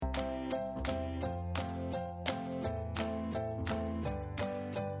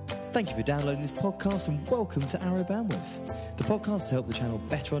Thank you for downloading this podcast and welcome to Arrow Bandwidth, the podcast to help the channel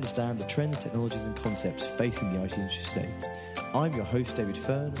better understand the trends, technologies and concepts facing the IT industry today. I'm your host, David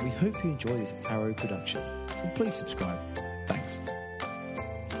Fern, and we hope you enjoy this Arrow production. And please subscribe. Thanks.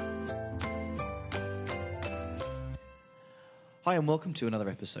 Hi and welcome to another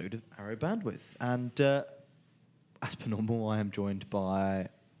episode of Arrow Bandwidth. And as per normal, I am joined by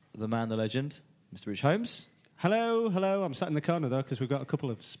the man, the legend, Mr. Rich Holmes. Hello. I'm sat in the corner, though, because we've got a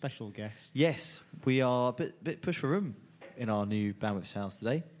couple of special guests. Yes, we are a bit pushed for room in our new Bandwidth house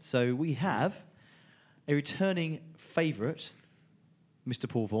today. So we have a returning favourite, Mr.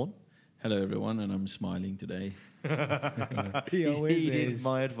 Paul Vaughan. Hello, everyone, and I'm smiling today. He always heeded is.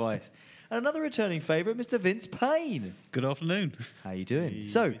 my advice. And another returning favourite, Mr. Vince Payne. Good afternoon. How you doing?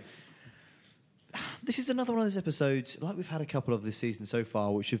 So, this is another one of those episodes, like we've had a couple of this season so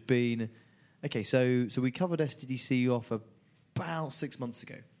far, which have been... Okay, so we covered SDDC off about 6 months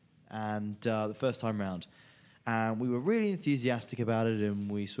ago, and the first time round. And we were really enthusiastic about it, and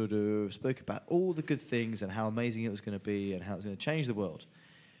we sort of spoke about all the good things and how amazing it was going to be and how it was going to change the world.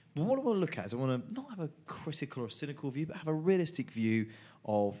 But what I want to look at is I want to not have a critical or cynical view, but have a realistic view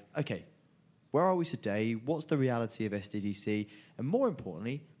of, okay, where are we today? What's the reality of SDDC? And more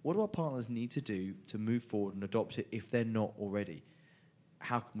importantly, what do our partners need to do to move forward and adopt it if they're not already?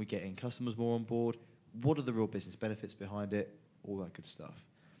 How can we get in customers more on board? What are the real business benefits behind it? All that good stuff.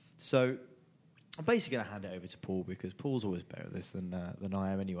 So I'm basically going to hand it over to Paul because Paul's always better at this than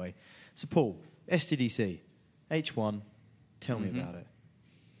I am anyway. So Paul, SDDC, H1, tell me about it.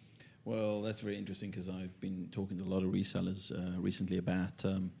 Well, that's very interesting because I've been talking to a lot of resellers recently about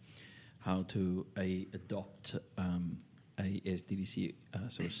how to adopt a SDDC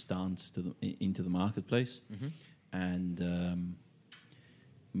sort of stance into the marketplace. Mm-hmm. And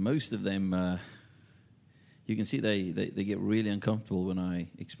most of them, you can see they get really uncomfortable when I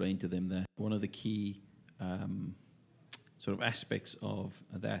explain to them that one of the key sort of aspects of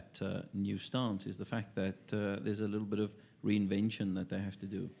that new stance is the fact that there's a little bit of reinvention that they have to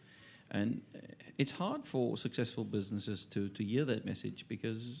do. And it's hard for successful businesses to hear that message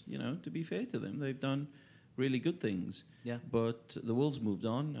because, you know, to be fair to them, they've done really good things. Yeah. But the world's moved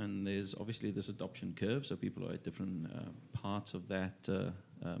on, and there's obviously this adoption curve, so people are at different parts of that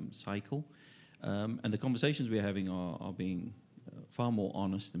cycle. And the conversations we're having are being far more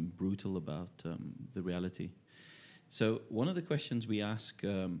honest and brutal about the reality. So one of the questions we ask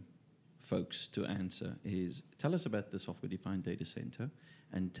folks to answer is, tell us about the software-defined data center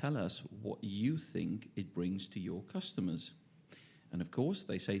and tell us what you think it brings to your customers. And of course,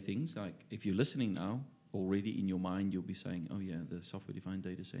 they say things like, if you're listening now, already in your mind, you'll be saying, oh yeah, the software-defined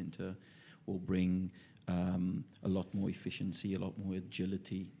data center will bring a lot more efficiency, a lot more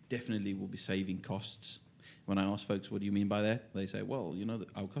agility, definitely will be saving costs. When I ask folks, what do you mean by that? They say, well, you know,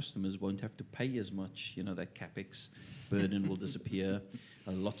 our customers won't have to pay as much, you know, that CapEx burden will disappear.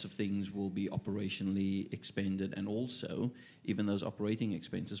 Lots of things will be operationally expended, and also, even those operating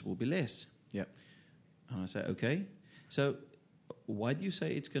expenses will be less. Yeah. And I say, okay, so why do you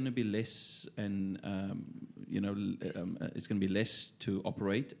say it's going to be less and, it's going to be less to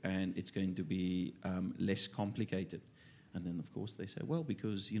operate and it's going to be less complicated? And then, of course, they say, well,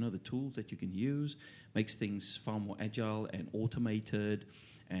 because, you know, the tools that you can use makes things far more agile and automated,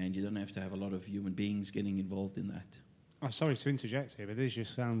 and you don't have to have a lot of human beings getting involved in that. I'm sorry to interject here, but this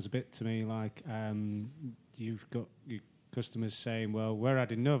just sounds a bit to me like you've got your customers saying, well, we're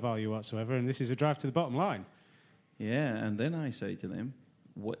adding no value whatsoever, and this is a drive to the bottom line. Yeah, and then I say to them,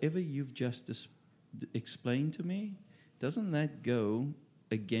 whatever you've just explained to me, doesn't that go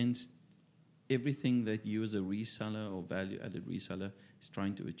against everything that you as a reseller or value-added reseller is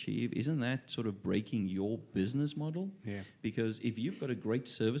trying to achieve? Isn't that sort of breaking your business model? Yeah. Because if you've got a great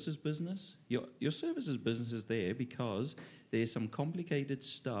services business, your services business is there because there's some complicated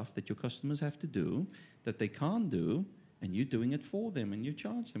stuff that your customers have to do that they can't do, and you're doing it for them, and you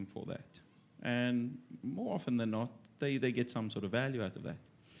charge them for that. And more often than not, they get some sort of value out of that.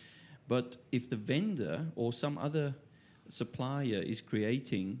 But if the vendor or some other supplier is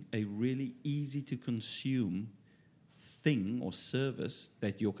creating a really easy-to-consume thing or service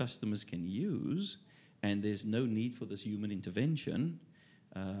that your customers can use, and there's no need for this human intervention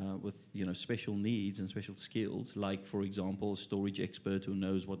with, you know, special needs and special skills, like, for example, a storage expert who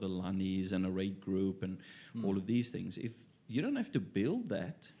knows what a LAN is and a RAID group and all of these things. If you don't have to build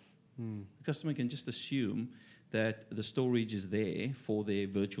that, the customer can just assume that the storage is there for their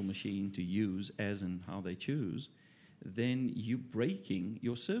virtual machine to use as and how they choose, then you're breaking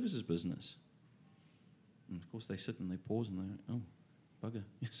your services business. And of course, they sit and they pause and they're, oh, bugger,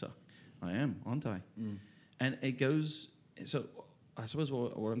 yes, I am, aren't I? And it goes, so I suppose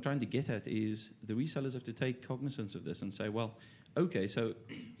what I'm trying to get at is the resellers have to take cognizance of this and say, well, okay, so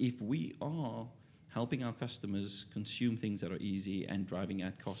if we are helping our customers consume things that are easy and driving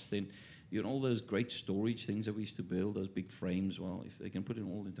at cost, then all those great storage things that we used to build, those big frames, well, if they can put it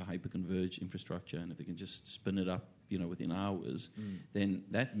all into hyper-converged infrastructure and if they can just spin it up, within hours, then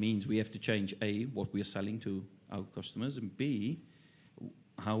that means we have to change, A, what we are selling to our customers, and B,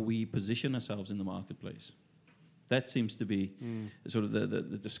 how we position ourselves in the marketplace. That seems to be sort of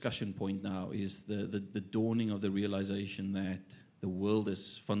the discussion point now, is the dawning of the realization that the world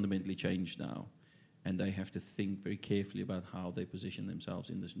has fundamentally changed now, and they have to think very carefully about how they position themselves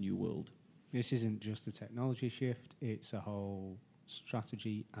in this new world. This isn't just a technology shift, it's a whole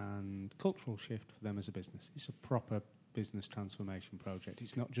strategy and cultural shift for them as a business. It's a proper business transformation project.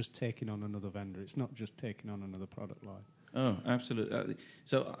 It's not just taking on another vendor, it's not just taking on another product line. Oh, absolutely.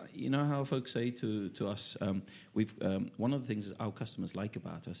 So you know how folks say to us, we've one of the things our customers like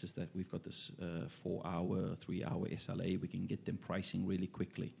about us is that we've got this 4-hour, 3-hour SLA. We can get them pricing really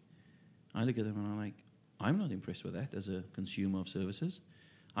quickly. I look at them and I'm like, I'm not impressed with that as a consumer of services.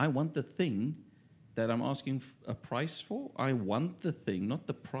 I want the thing that I'm asking a price for. I want the thing, not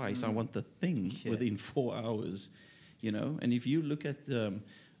the price. I want the thing within 4 hours, And if you look at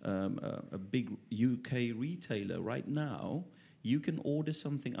a big UK retailer right now, you can order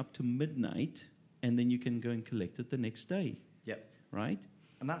something up to midnight, and then you can go and collect it the next day. Yep. Right?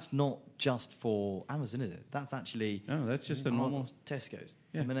 And that's not just for Amazon, is it? That's actually... No, that's just a normal... Tesco's,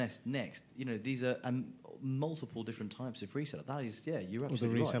 Yeah. M&S, Next. These are multiple different types of reseller. That is, you're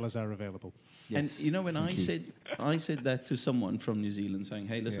absolutely Other right. resellers are available. Yes. And when I said that to someone from New Zealand, saying,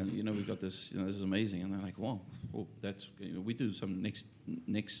 "Hey, listen, we've got this. This is amazing," and they're like, "Wow, that's we do some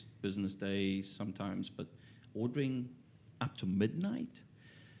next business day sometimes, but ordering up to midnight."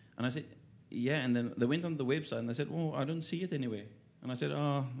 And I said, "Yeah." And then they went on the website and they said, "Oh, I don't see it anywhere." And I said,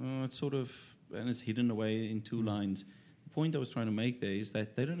 it's sort of, and it's hidden away in 2 lines." The point I was trying to make there is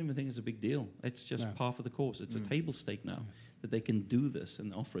that they don't even think it's a big deal. It's just par for the course. It's a table stake now that they can do this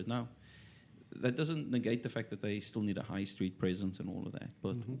and offer it. Now, that doesn't negate the fact that they still need a high street presence and all of that.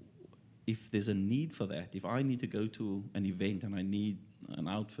 But if there's a need for that, if I need to go to an event and I need an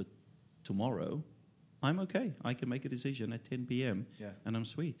outfit tomorrow, I'm okay. I can make a decision at 10 p.m. And I'm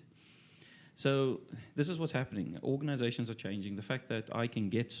sweet. So this is what's happening. Organizations are changing. The fact that I can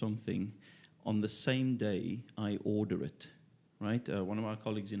get something on the same day I order it, right? One of our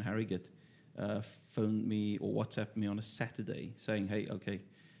colleagues in Harrogate phoned me or WhatsApped me on a Saturday saying, "Hey, okay,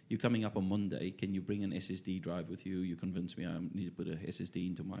 you're coming up on Monday. Can you bring an SSD drive with you? You convinced me I need to put a SSD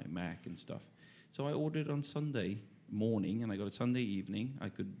into my Mac and stuff." So I ordered it on Sunday morning, and I got it Sunday evening. I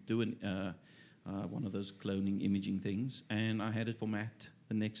could do one of those cloning imaging things, and I had it for Matt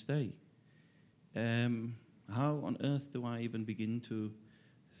the next day. How on earth do I even begin to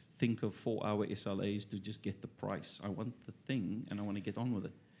think of 4-hour SLAs to just get the price? I want the thing, and I want to get on with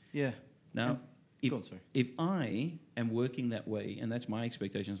it. Yeah. Now, And if I am working that way, and that's my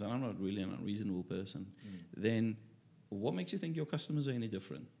expectations, and I'm not really an unreasonable person, then what makes you think your customers are any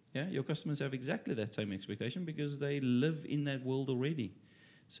different? Yeah, your customers have exactly that same expectation because they live in that world already.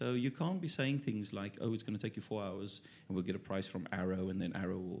 So you can't be saying things like, "Oh, it's going to take you 4 hours, and we'll get a price from Arrow, and then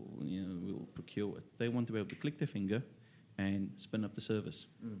Arrow will procure it." They want to be able to click their finger and spin up the service.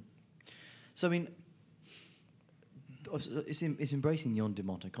 So, I mean, it's embracing the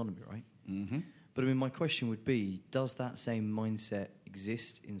on-demand economy, right? Mm-hmm. But, I mean, my question would be, does that same mindset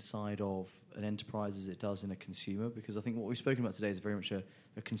exist inside of an enterprise as it does in a consumer? Because I think what we've spoken about today is very much a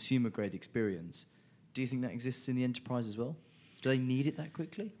consumer-grade experience. Do you think that exists in the enterprise as well? Do they need it that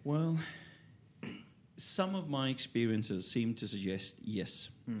quickly? Well, some of my experiences seem to suggest yes.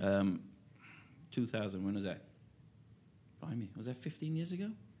 2000, when was that? Blimey, was that 15 years ago?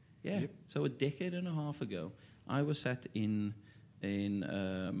 Yeah. Yep. So a decade and a half ago, I was sat in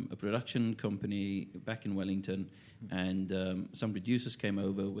a production company back in Wellington, and some producers came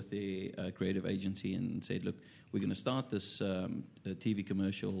over with their creative agency and said, "Look, we're going to start this TV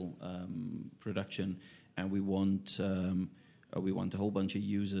commercial production, and we want a whole bunch of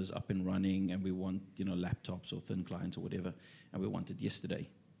users up and running, and we want laptops or thin clients or whatever, and we want it yesterday."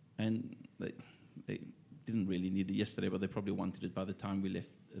 And they didn't really need it yesterday, but they probably wanted it by the time we left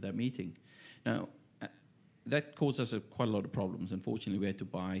that meeting. Now, that caused us quite a lot of problems. Unfortunately, we had to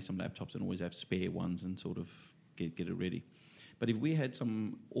buy some laptops and always have spare ones and sort of get it ready. But if we had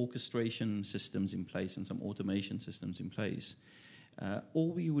some orchestration systems in place and some automation systems in place,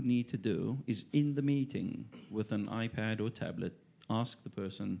 all we would need to do is in the meeting with an iPad or tablet, ask the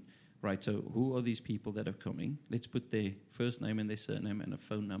person, right, so who are these people that are coming? Let's put their first name and their surname and a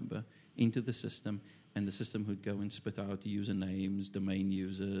phone number into the system, and the system would go and spit out usernames, domain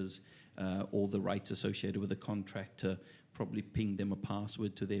users, all the rights associated with the contractor, probably ping them a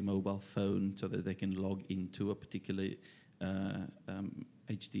password to their mobile phone so that they can log into a particular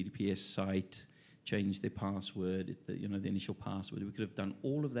HTTPS site, change their password, the initial password. We could have done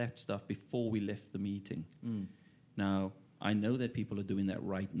all of that stuff before we left the meeting. Now, I know that people are doing that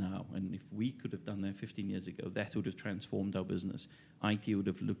right now, and if we could have done that 15 years ago, that would have transformed our business. IT would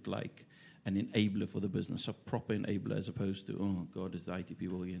have looked like an enabler for the business, a proper enabler, as opposed to, oh, God, it's the IT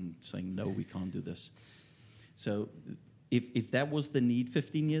people again saying, no, we can't do this. So if that was the need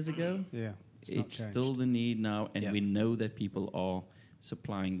 15 years ago, it's still the need now, and we know that people are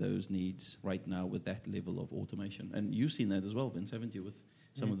supplying those needs right now with that level of automation. And you've seen that as well, Vince, haven't you, with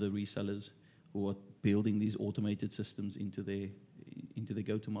some of the resellers who are building these automated systems into their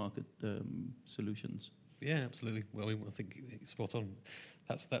go-to-market solutions. Yeah, absolutely. Well, I think it's spot on.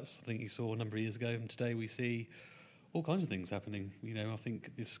 That's something you saw a number of years ago, and today we see all kinds of things happening. I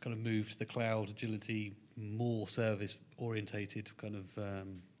think this kind of move to the cloud, agility, more service-orientated kind of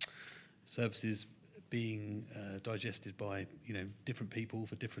services being digested by different people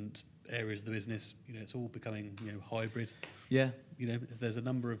for different areas of the business. It's all becoming hybrid. Yeah. There's a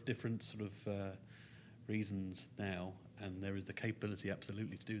number of different sort of reasons now, and there is the capability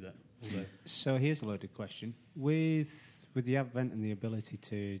absolutely to do that. So here's a loaded question: with the advent and the ability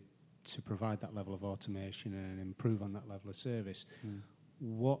to provide that level of automation and improve on that level of service,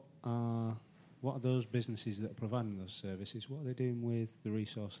 what are those businesses that are providing those services? What are they doing with the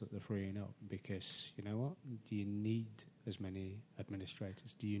resource that they're freeing up? Because you know what, do you need as many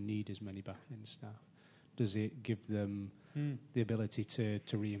administrators? Do you need as many back-end staff? Does it give them the ability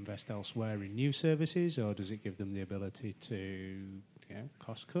to reinvest elsewhere in new services, or does it give them the ability to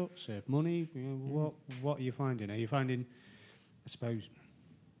cost cut, save money? What are you finding? Are you finding, I suppose,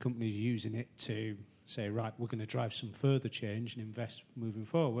 companies using it to say, right, we're going to drive some further change and invest moving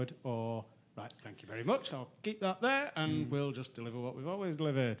forward, or right, thank you very much, I'll keep that there and we'll just deliver what we've always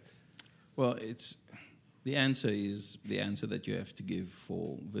delivered? Well, the answer is the answer that you have to give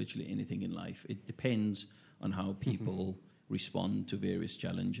for virtually anything in life. It depends on how people respond to various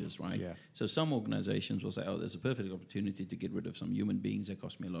challenges, right? Yeah. So some organizations will say, oh, there's a perfect opportunity to get rid of some human beings that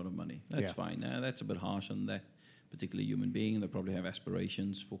cost me a lot of money. That's fine. That's a bit harsh on that particular human being. They probably have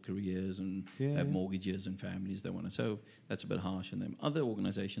aspirations for careers and have mortgages and families they want to. So that's a bit harsh on them. Other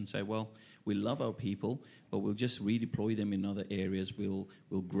organizations say, well, we love our people, but we'll just redeploy them in other areas. We'll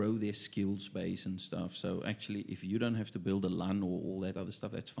grow their skills base and stuff. So actually, if you don't have to build a LAN or all that other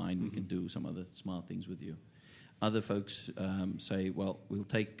stuff, that's fine. We can do some other smart things with you. Other folks say, well, we'll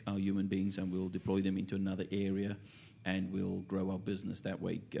take our human beings and we'll deploy them into another area, and we'll grow our business that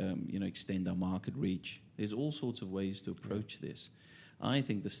way, extend our market reach. There's all sorts of ways to approach this. I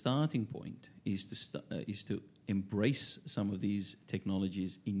think the starting point is to embrace some of these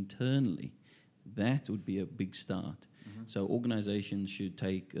technologies internally. That would be a big start. So organizations should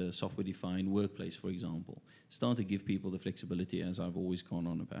take a software-defined workplace, for example. Start to give people the flexibility, as I've always gone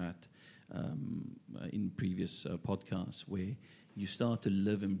on about in previous podcasts, where you start to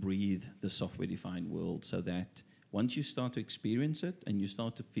live and breathe the software-defined world, so that once you start to experience it and you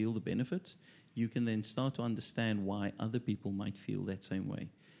start to feel the benefits, you can then start to understand why other people might feel that same way.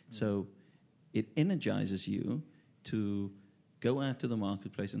 So it energizes you to go out to the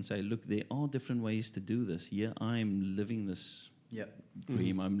marketplace and say, look, there are different ways to do this. Yeah, I'm living this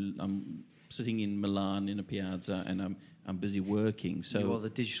dream. I'm sitting in Milan in a piazza, and I'm busy working. So you are the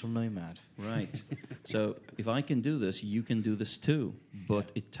digital nomad. Right. So if I can do this, you can do this too.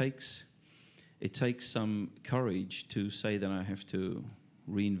 But it takes some courage to say that I have to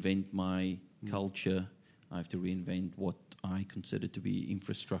reinvent my culture. I have to reinvent what I consider to be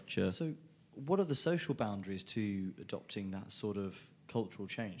infrastructure. So what are the social boundaries to adopting that sort of cultural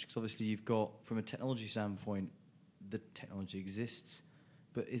change? Because obviously you've got, from a technology standpoint, the technology exists,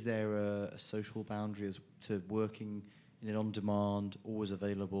 but is there a social boundary as to working in an on-demand, always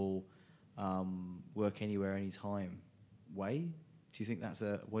available, work anywhere, anytime way? Do you think that's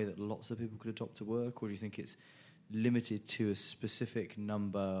a way that lots of people could adopt to work, or do you think it's limited to a specific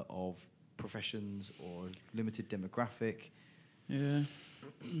number of professions or limited demographic? Yeah.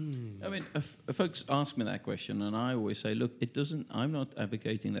 I mean, if folks ask me that question, and I always say, look, I'm not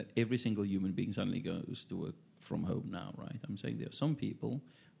advocating that every single human being suddenly goes to work from home now, right? I'm saying there are some people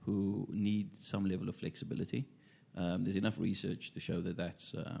who need some level of flexibility. There's enough research to show that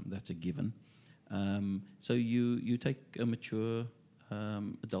that's a given. So you take a mature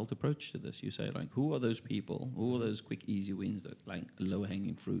adult approach to this. You say, like, who are those people? Who are those quick, easy wins, that like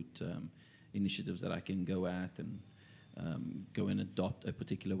low-hanging fruit initiatives that I can go at and go and adopt a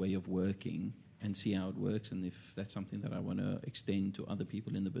particular way of working and see how it works. And if that's something that I want to extend to other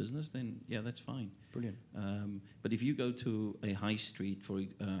people in the business, then yeah, that's fine. Brilliant. But if you go to a high street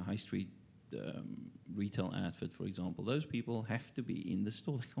retail outfit, for example, those people have to be in the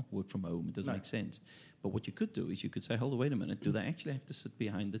store. They can't work from home. It doesn't make sense. But what you could do is you could say, hold on, wait a minute. Do they actually have to sit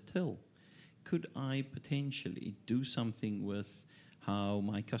behind the till? Could I potentially do something with how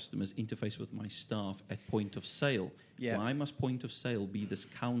my customers interface with my staff at point of sale? Yeah. Why must point of sale be this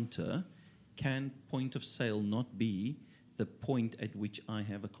counter? Can point of sale not be the point at which I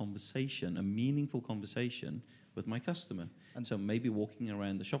have a conversation, a meaningful conversation with my customer? And so maybe walking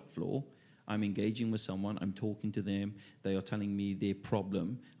around the shop floor, I'm engaging with someone, I'm talking to them, they are telling me their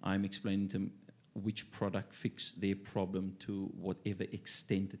problem, I'm explaining to them which product fix their problem to whatever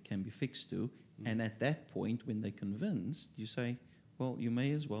extent it can be fixed to. And at that point, when they're convinced, you say, well, you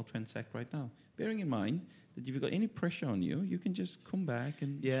may as well transact right now. Bearing in mind that if you've got any pressure on you, you can just come back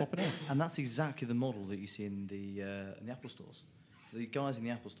and swap it out. And that's exactly the model that you see in the Apple stores. So the guys in the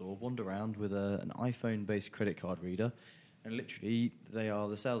Apple store wander around with an iPhone-based credit card reader, and literally they are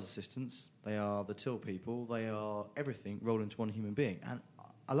the sales assistants, they are the till people, they are everything rolled into one human being. And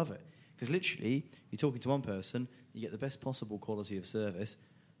I love it, because literally you're talking to one person, you get the best possible quality of service,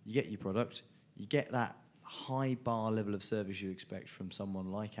 you get your product, you get that high bar level of service you expect from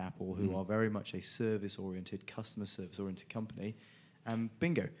someone like Apple, who are very much a service-oriented, customer service-oriented company, and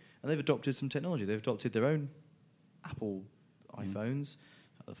bingo. And they've adopted some technology. They've adopted their own Apple iPhones.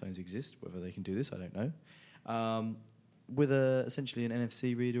 Other phones exist. Whether they can do this, I don't know. With essentially an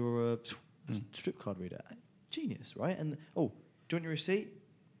NFC reader or a strip card reader. Genius, right? And, do you want your receipt?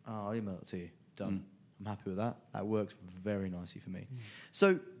 I'll email it to you. Done. I'm happy with that. That works very nicely for me.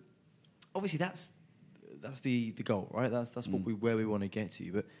 So, obviously, that's the goal, right? That's where we want to get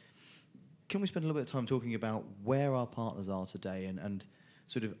to. But can we spend a little bit of time talking about where our partners are today and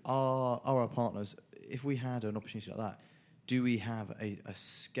sort of are our partners, if we had an opportunity like that, do we have a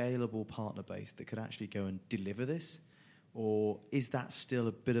scalable partner base that could actually go and deliver this? Or is that still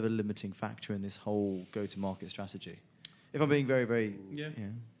a bit of a limiting factor in this whole go-to-market strategy? If I'm being very, very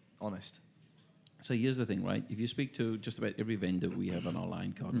honest. So here's the thing, right? If you speak to just about every vendor we have on our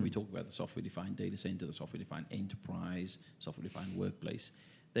line card, and we talk about the software-defined data center, the software-defined enterprise, software-defined workplace,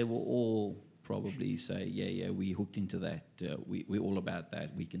 they will all probably say, yeah, we hooked into that. We're all about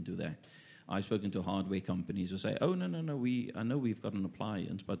that. We can do that. I've spoken to hardware companies who say, oh, no, I know we've got an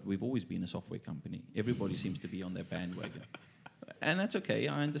appliance, but we've always been a software company. Everybody seems to be on their bandwagon. And that's okay.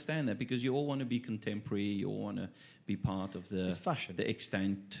 I understand that, because you all want to be contemporary. You all want to be part of the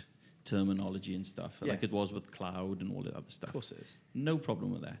extant terminology and stuff, like it was with cloud and all that other stuff. Of course it is. No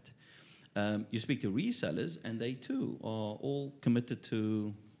problem with that. You speak to resellers, and they too are all committed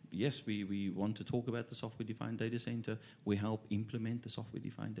to, yes, we want to talk about the software-defined data center. We help implement the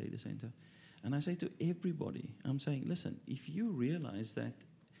software-defined data center. And I say to everybody, I'm saying, listen, if you realize that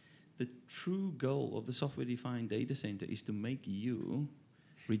the true goal of the software-defined data center is to make you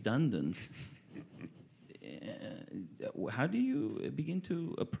redundant, how do you begin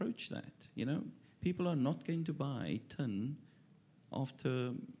to approach that? You know, people are not going to buy tin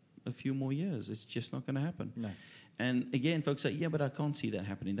after a few more years. It's just not going to happen. No. And again, folks say, yeah, but I can't see that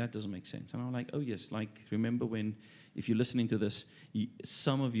happening. That doesn't make sense. And I'm like, oh, yes, like, remember when, if you're listening to this,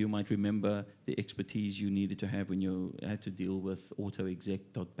 some of you might remember the expertise you needed to have when you had to deal with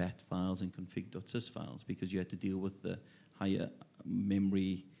autoexec.bat files and config.sys files, because you had to deal with the higher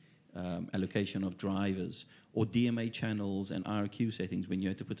memory allocation of drivers, or DMA channels and RQ settings when you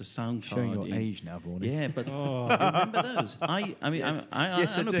had to put a sound card in. Showing your age now, Vaughan. Yeah, but you remember those? I mean, Yes.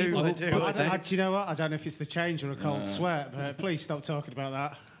 I know people who do you know what? I don't know if it's the change or a cold sweat, but please stop talking about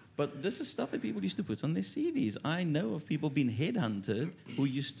that. But this is stuff that people used to put on their CVs. I know of people being headhunted who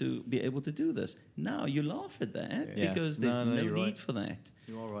used to be able to do this. Now you laugh at that because there's no need for that.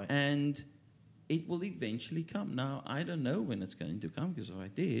 You're all right. And it will eventually come. Now, I don't know when it's going to come, because if I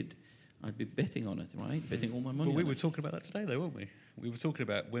did, I'd be betting on it, right? Betting all my money on it. We were talking about that today, though, weren't we? We were talking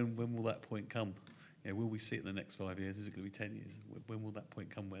about when will that point come? Will we see it in the next 5 years? Is it going to be 10 years? When will that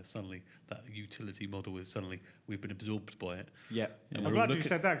point come where suddenly that utility model is suddenly we've been absorbed by it? Yeah. I'm glad you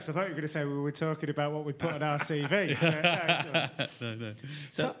said that, because I thought you were going to say we were talking about what we put on our CV. No.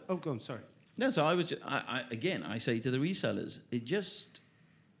 So, go on, sorry. No, so I say to the resellers,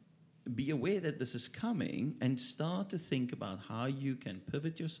 be aware that this is coming and start to think about how you can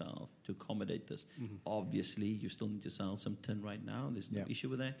pivot yourself to accommodate this. Obviously, you still need to sell some tin right now. There's no issue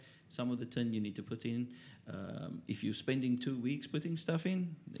with that. Some of the tin you need to put in. If you're spending 2 weeks putting stuff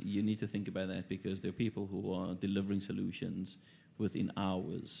in, you need to think about that, because there are people who are delivering solutions within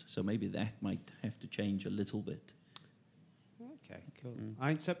hours. So maybe that might have to change a little bit. Okay, cool.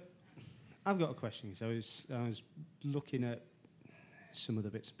 I've got a question. So I was looking at some of the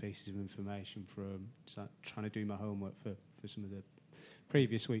bits and pieces of information from trying to do my homework for some of the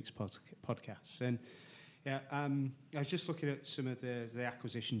previous week's podcasts. And I was just looking at some of the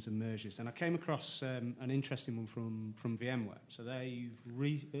acquisitions and mergers, and I came across an interesting one from VMware. So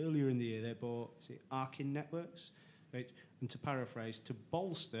earlier in the year they bought Arkin Networks, right? And to paraphrase, to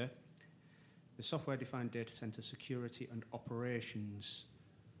bolster the software-defined data center security and operations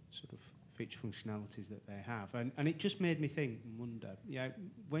sort of feature functionalities that they have. And it just made me think and wonder,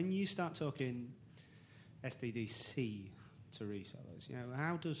 when you start talking SDDC to resellers,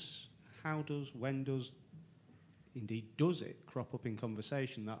 indeed does it crop up in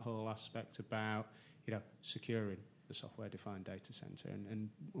conversation, that whole aspect about, securing the software-defined data center, and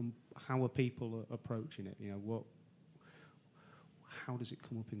how are people approaching it? How does it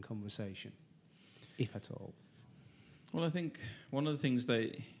come up in conversation, if at all? Well, I think one of the things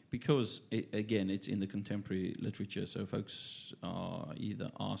because it's in the contemporary literature, so folks are either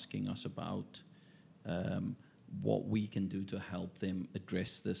asking us about what we can do to help them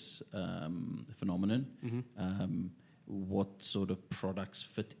address this phenomenon, what sort of products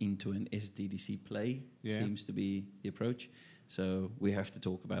fit into an SDDC play seems to be the approach. So we have to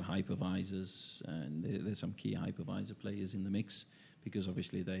talk about hypervisors, and there's some key hypervisor players in the mix, because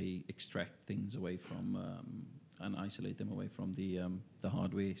obviously they extract things away from and isolate them away from the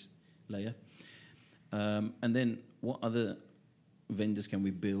hardware layer. And then what other vendors can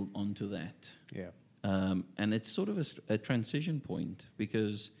we build onto that? Yeah. And it's sort of a transition point,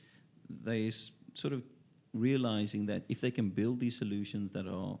 because they sort of realizing that if they can build these solutions that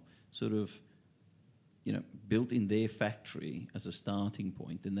are sort of, built in their factory as a starting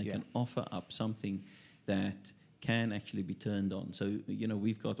point, then they can offer up something that can actually be turned on. So,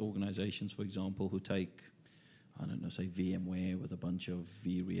 we've got organizations, for example, who take, say VMware with a bunch of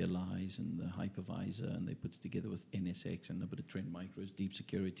vRealize and the hypervisor, and they put it together with NSX and a bit of Trend Micro's deep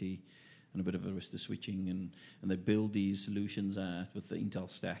security and a bit of Arista switching, and they build these solutions out with the Intel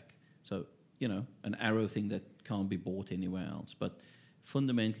stack. So, an Arrow thing that can't be bought anywhere else. But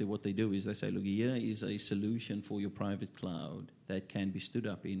fundamentally what they do is they say, look, here is a solution for your private cloud that can be stood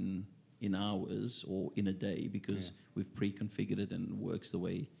up in hours or in a day, because we've pre-configured it and it works the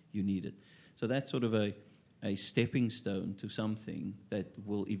way you need it. So that's sort of a stepping stone to something that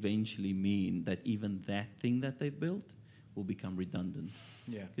will eventually mean that even that thing that they've built will become redundant.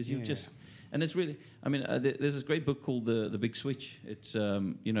 Yeah. Because and it's really, there's this great book called The Big Switch. It's,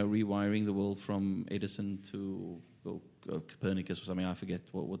 rewiring the world from Edison to Copernicus or something. I forget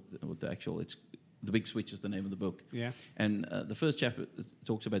what the actual, The Big Switch is the name of the book. Yeah. And the first chapter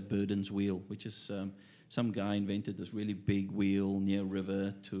talks about Burden's wheel, which is some guy invented this really big wheel near a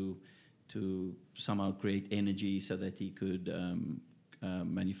river to somehow create energy so that he could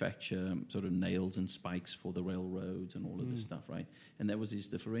manufacture sort of nails and spikes for the railroads and all of this stuff, right? And that was his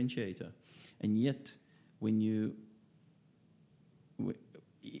differentiator. And yet,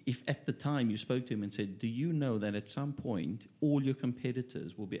 if at the time you spoke to him and said, do you know that at some point all your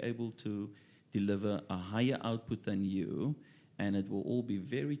competitors will be able to deliver a higher output than you, and it will all be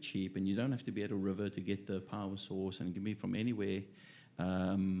very cheap, and you don't have to be at a river to get the power source, and it can be from anywhere,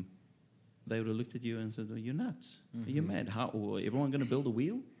 they would have looked at you and said, well, you're nuts. Are you mad? How everyone going to build a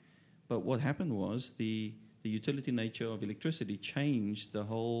wheel? But what happened was the utility nature of electricity changed the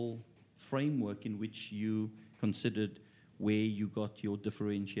whole framework in which you considered where you got your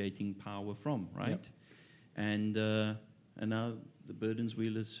differentiating power from, right? Yep. And now the Burden's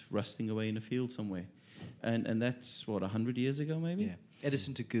wheel is rusting away in a field somewhere. And that's, 100 years ago maybe? Yeah.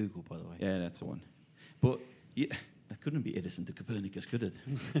 Edison to Google, by the way. Yeah, that's the one. But it couldn't be Edison to Copernicus, could it?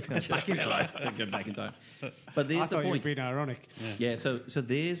 Back in time. Go back in time. But there's the point. You were being ironic. Yeah, so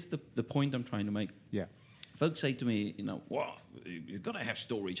there's the point I'm trying to make. Yeah. Folks say to me, you've got to have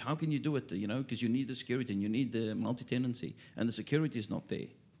storage. How can you do it? Because you need the security and you need the multi-tenancy, and the security is not there.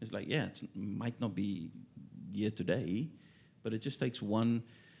 It's like, it might not be here today, but it just takes one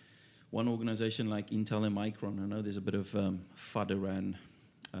organization like Intel and Micron. I know there's a bit of FUD around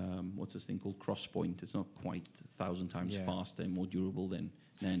what's this thing called Crosspoint. It's not quite 1,000 times faster and more durable than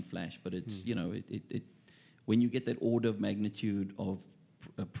NAND flash, but it's when you get that order of magnitude of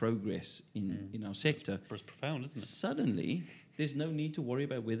progress in our sector. It's profound, isn't it? Suddenly, there's no need to worry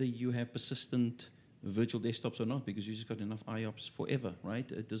about whether you have persistent virtual desktops or not, because you just got enough IOPS forever, right?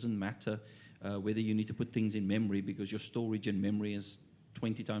 It doesn't matter whether you need to put things in memory, because your storage in memory is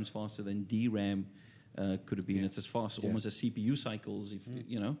 20 times faster than DRAM could have been. It's as fast almost as CPU cycles. If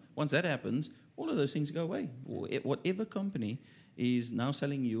once that happens, all of those things go away. Whatever company is now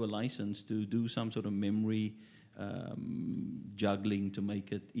selling you a license to do some sort of memory juggling to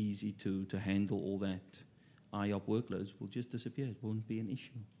make it easy to handle all that IOP workloads will just disappear. It won't be an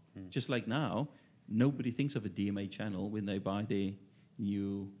issue. Just like now, nobody thinks of a DMA channel when they buy their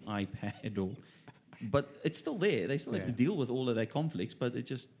new iPad but it's still there. They still have to deal with all of their conflicts, but it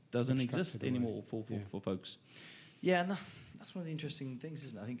just doesn't exist anymore for folks. Yeah, and that's one of the interesting things,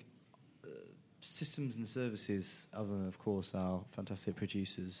 isn't it? I think systems and services, other than, of course, our fantastic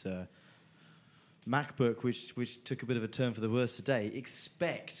producers, MacBook, which took a bit of a turn for the worse today,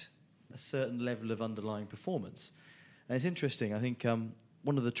 expect a certain level of underlying performance. And it's interesting. I think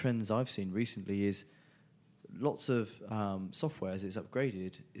one of the trends I've seen recently is lots of software, as it's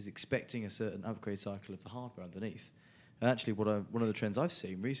upgraded, is expecting a certain upgrade cycle of the hardware underneath. And actually, one of the trends I've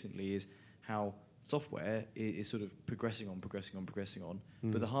seen recently is how software is sort of progressing on,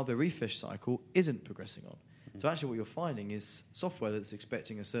 but the hardware refresh cycle isn't progressing on. So actually what you're finding is software that's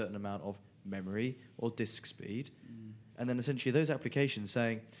expecting a certain amount of memory or disk speed, and then essentially those applications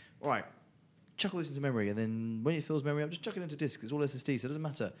saying, all right, chuck all this into memory, and then when it fills memory, I'm just chucking it into disk. It's all SSD, so it doesn't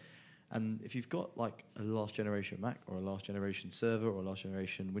matter. And if you've got like a last generation Mac or a last generation server or a last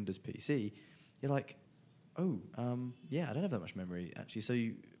generation Windows PC, you're like, I don't have that much memory actually. So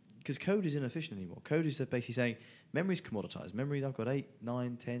because code is inefficient anymore. Code is basically saying memory's commoditized. Memory, I've got 8,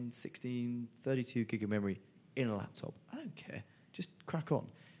 9, 10, 16, 32 gig of memory in a laptop. I don't care. Just crack on.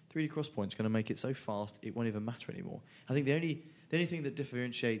 3D XPoint's going to make it so fast it won't even matter anymore. I think the only thing that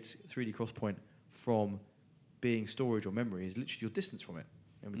differentiates 3D XPoint from being storage or memory is literally your distance from it.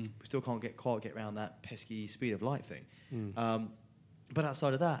 And we still can't quite get around that pesky speed of light thing. But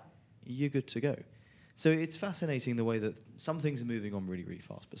outside of that, you're good to go. So it's fascinating the way that some things are moving on really, really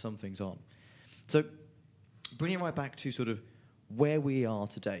fast, but some things aren't. So bringing it right back to sort of where we are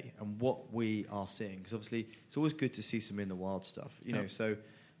today and what we are seeing, because obviously it's always good to see some in the wild stuff.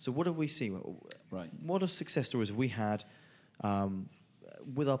 So what have we seen? Right. What are success stories have we had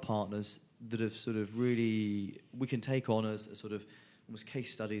with our partners that have sort of really we can take on as a sort of almost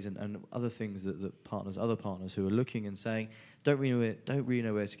case studies and other things that other partners who are looking and saying don't really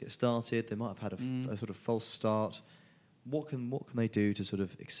know where to get started. They might have had a sort of false start. What can they do to sort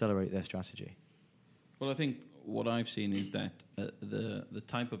of accelerate their strategy? Well, I think what I've seen is that the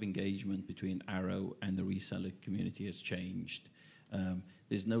type of engagement between Arrow and the reseller community has changed.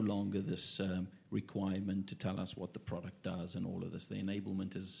 There's no longer this requirement to tell us what the product does and all of this. The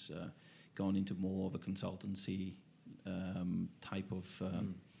enablement has gone into more of a consultancy type of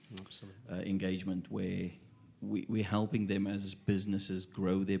engagement where we're helping them as businesses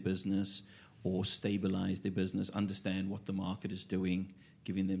grow their business or stabilize their business, understand what the market is doing,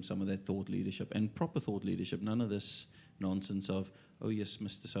 giving them some of that thought leadership and proper thought leadership. None of this nonsense of, oh, yes,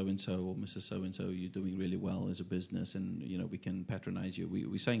 Mr. So-and-so or Mrs. So-and-so, you're doing really well as a business and, we can patronize you.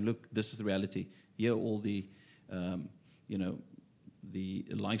 We're saying, look, this is the reality. Here are all the, the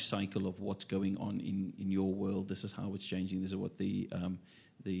life cycle of what's going on in your world. This is how it's changing. This is what the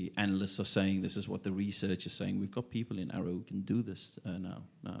analysts are saying. This is what the research is saying. We've got people in Arrow who can do this now.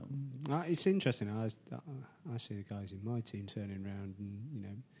 It's interesting. I see the guys in my team turning around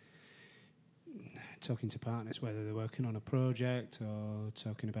and, talking to partners, whether they're working on a project or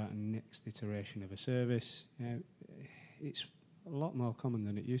talking about a next iteration of a service. It's a lot more common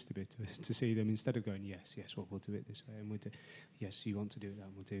than it used to be to see them, instead of going, yes, well, we'll do it this way, and we'll do, yes, you want to do that,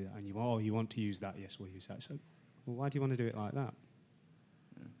 and we'll do that, and you want to use that, yes, we'll use that. So, well, why do you want to do it like that?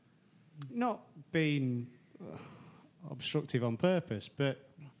 Yeah. Not being obstructive on purpose, but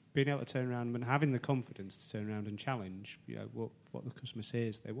being able to turn around and having the confidence to turn around and challenge, what the customer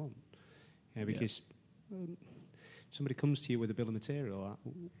says they want. Because somebody comes to you with a bill of material,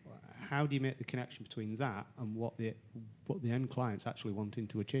 how do you make the connection between that and what the end client's actually wanting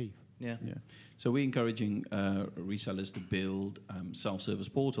to achieve? Yeah. So we're encouraging resellers to build self-service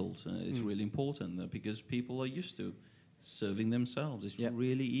portals. It's really important because people are used to serving themselves. It's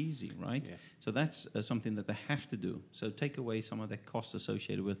really easy, right? Yeah. So that's something that they have to do. So take away some of that cost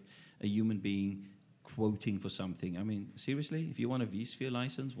associated with a human being quoting for something. I mean, seriously, if you want a vSphere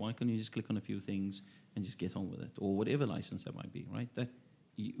license, why can't you just click on a few things and just get on with it? Or whatever license that might be, right?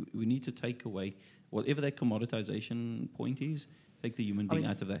 We need to take away whatever that commoditization point is, take the human being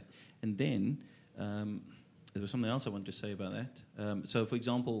out of that. And then there was something else I wanted to say about that. So, for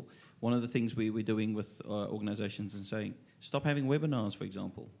example, one of the things we're doing with organizations and saying, stop having webinars, for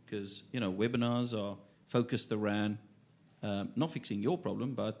example, because, webinars are focused around not fixing your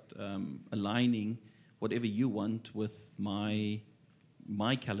problem, but aligning whatever you want with my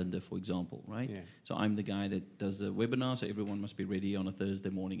calendar, for example, right? Yeah. So I'm the guy that does the webinar, so everyone must be ready on a Thursday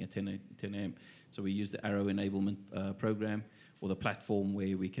morning at 10 a.m. So we use the Arrow Enablement program, or the platform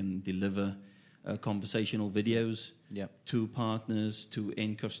where we can deliver conversational videos to partners, to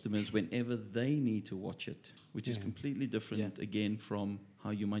end customers, whenever they need to watch it, which is completely different, again, from how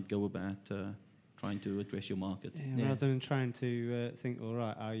you might go about trying to address your market. Rather than trying to think, all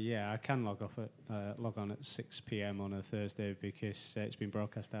right, I can log on at 6 p.m. on a Thursday because it's been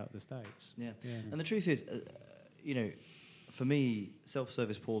broadcast out of the States. Yeah. And the truth is, for me,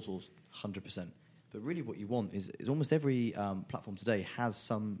 self-service portals, 100%. But really what you want is almost every platform today has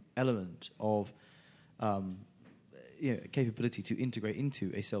some element of capability to integrate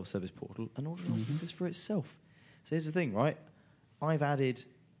into a self-service portal and organise this for itself. So here's the thing, right? I've added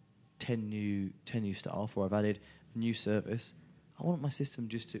 10 new staff, or I've added a new service. I want my system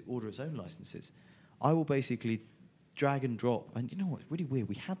just to order its own licenses. I will basically drag and drop. And you know what? It's really weird.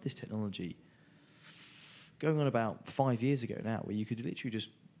 We had this technology going on about 5 years ago now, where you could literally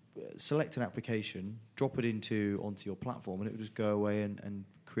just select an application, drop it onto your platform, and it would just go away and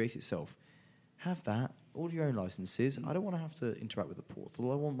create itself. Have that, order your own licenses. I don't want to have to interact with the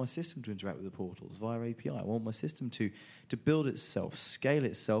portal. I want my system to interact with the portals via API. I want my system to build itself, scale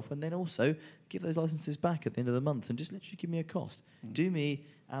itself, and then also give those licenses back at the end of the month and just literally give me a cost. Do me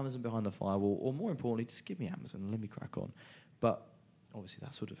Amazon behind the firewall, or more importantly, just give me Amazon and let me crack on. But obviously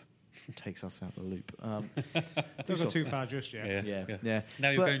that sort of takes us out of the loop. Don't go too far just yet. Yeah. Now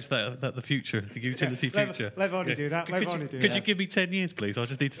you're going to the future, the utility future. Let Vonnie do that. Could you give me 10 years, please? I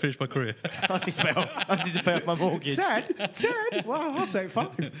just need to finish my career. I need to pay off my mortgage. 10? Wow, I'll take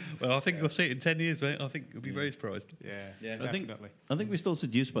 5. Well, I think you'll see it in 10 years, mate. I think you'll be very surprised. Yeah, definitely. I think we're still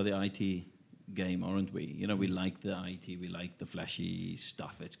seduced by the IT game, aren't we? We like the IT, we like the flashy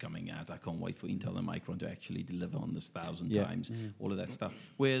stuff that's coming out. I can't wait for Intel and Micron to actually deliver on this 1,000 times, all of that stuff.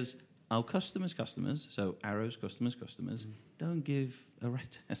 Whereas our customers, so Arrow's customers, don't give a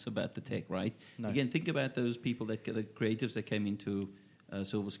rat's ass about the tech, right? No. Again, think about those people, the creatives that came into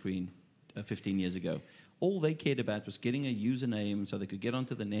Silver Screen 15 years ago. All they cared about was getting a username so they could get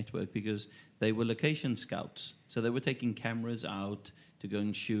onto the network, because they were location scouts. So they were taking cameras out to go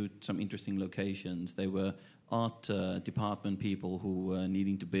and shoot some interesting locations. They were art department people who were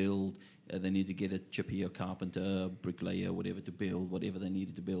needing to build. They needed to get a chippy or carpenter, bricklayer, whatever to build, whatever they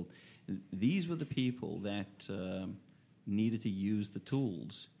needed to build. These were the people that needed to use the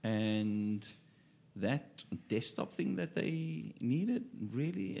tools. And that desktop thing that they needed,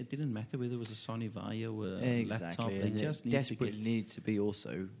 really, it didn't matter whether it was a Sony Vaio or a laptop. They just needed to be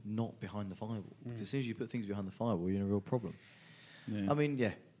also not behind the firewall. Because as soon as you put things behind the firewall, you're in a real problem. Yeah. I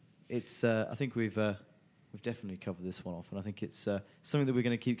mean, it's. I think we've definitely covered this one off, and I think it's something that we're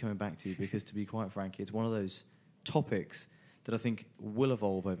going to keep coming back to, because, to be quite frank, it's one of those topics that I think will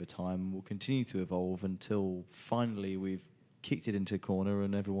evolve over time, will continue to evolve until finally we've kicked it into a corner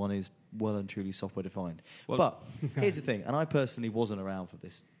and everyone is well and truly software defined. Well, but here's the thing, and I personally wasn't around for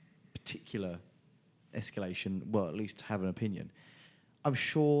this particular escalation, well, at least to have an opinion. I'm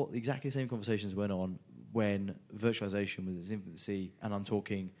sure exactly the same conversations went on when virtualization was in its infancy, and I'm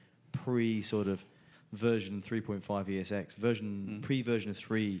talking pre-sort of version 3.5 ESX, pre-version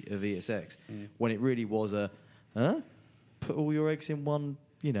 3 of ESX, when it really was put all your eggs in one,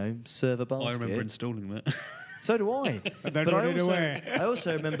 server basket. I remember installing that. So do I. But I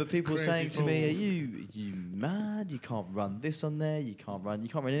also remember people saying to me, "Are you mad? You can't run this on there. You can't run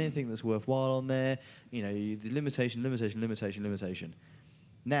anything that's worthwhile on there. The limitation.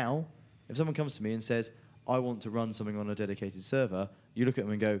 Now, if someone comes to me and says, I want to run something on a dedicated server, you look at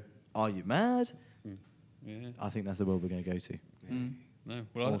them and go, are you mad? Yeah. I think that's the world we're going to go to. No.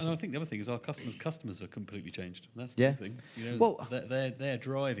 Well, Awesome. I think the other thing is our customers are completely changed. That's Yeah. the thing. Well, they're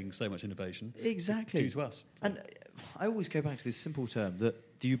driving so much innovation. Exactly. Due to us. And I always go back to this simple term,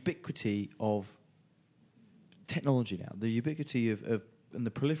 that the ubiquity of technology now, the ubiquity of and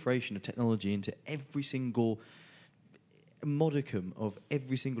the proliferation of technology into every single modicum of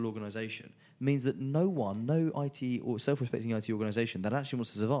every single organisation means that no IT or self-respecting IT organisation that actually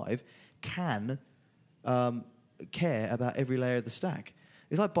wants to survive can care about every layer of the stack.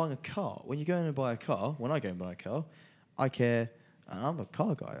 It's like buying a car. When you go in and buy a car, when I go and buy a car, I care. I'm a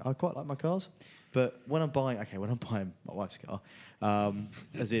car guy. I quite like my cars. But when I'm buying my wife's car,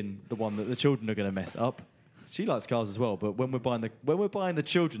 as in the one that the children are going to mess up, She likes cars as well, but when we're buying the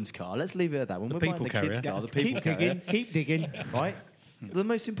children's car, let's leave it at that. When The we're buying people the carrier. kids' car, the Keep people carrier, digging, keep digging. right? The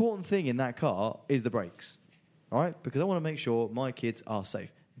most important thing in that car is the brakes, right? Because I want to make sure my kids are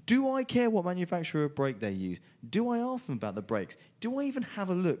safe. Do I care what manufacturer of brake they use? Do I ask them about the brakes? Do I even have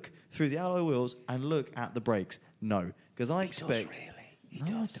a look through the alloy wheels and look at the brakes? No, because I expect. He No,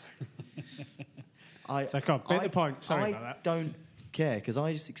 does. So come on, bit the point. Sorry about that. I don't care because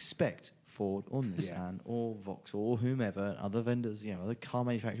I just expect Ford or Nissan or Vauxhall or whomever, other vendors, other car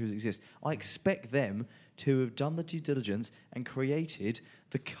manufacturers exist. I expect them to have done the due diligence and created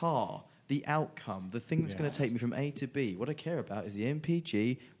the car, the outcome, the thing that's going to take me from A to B. What I care about is the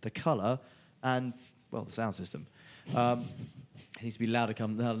MPG, the colour, and, well, the sound system. It needs to be loud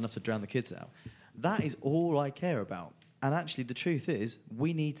enough to drown the kids out. That is all I care about. And actually, the truth is,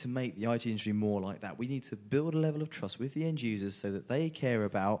 we need to make the IT industry more like that. We need to build a level of trust with the end users so that they care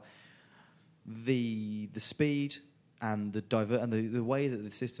about the speed and the way that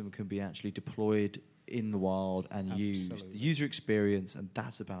the system can be actually deployed in the wild and used. The user experience, and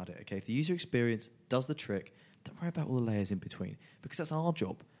that's about it. Okay, if the user experience does the trick, don't worry about all the layers in between, because that's our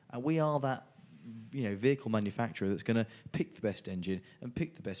job, and we are that vehicle manufacturer that's going to pick the best engine and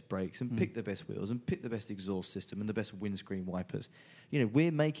pick the best brakes and pick the best wheels and pick the best exhaust system and the best windscreen wipers.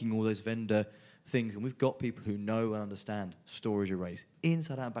 We're making all those vendor things, and we've got people who know and understand storage arrays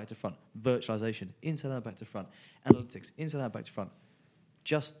inside out, back to front, virtualization inside out, back to front, analytics inside out, back to front.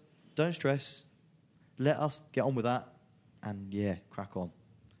 Just don't stress. Let us get on with that, and crack on.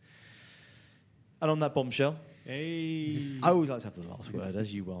 And on that bombshell, I always like to have the last word,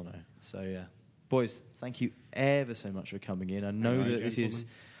 as you well know. So boys, thank you ever so much for coming in. I know that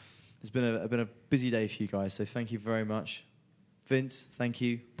it's been a busy day for you guys, so thank you very much. Vince, thank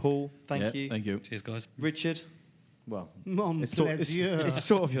you. Paul, thank you. Thank you. Cheers, guys. Richard, well, it's it's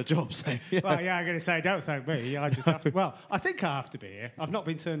sort of your job. So, Well, I'm going to say, don't thank me. I just have to. Well, I think I have to be here. I've not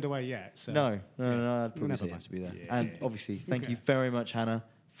been turned away yet. So. No, I'd probably say you have to be there. Yeah. And obviously, thank you very much, Hannah,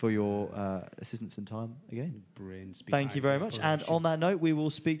 for your assistance and time again. Brains Thank you very much. behind And on that note, we will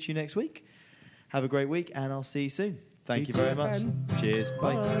speak to you next week. Have a great week, and I'll see you soon. Thank you very much. then. Cheers.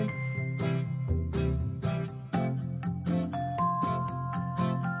 Bye. Bye.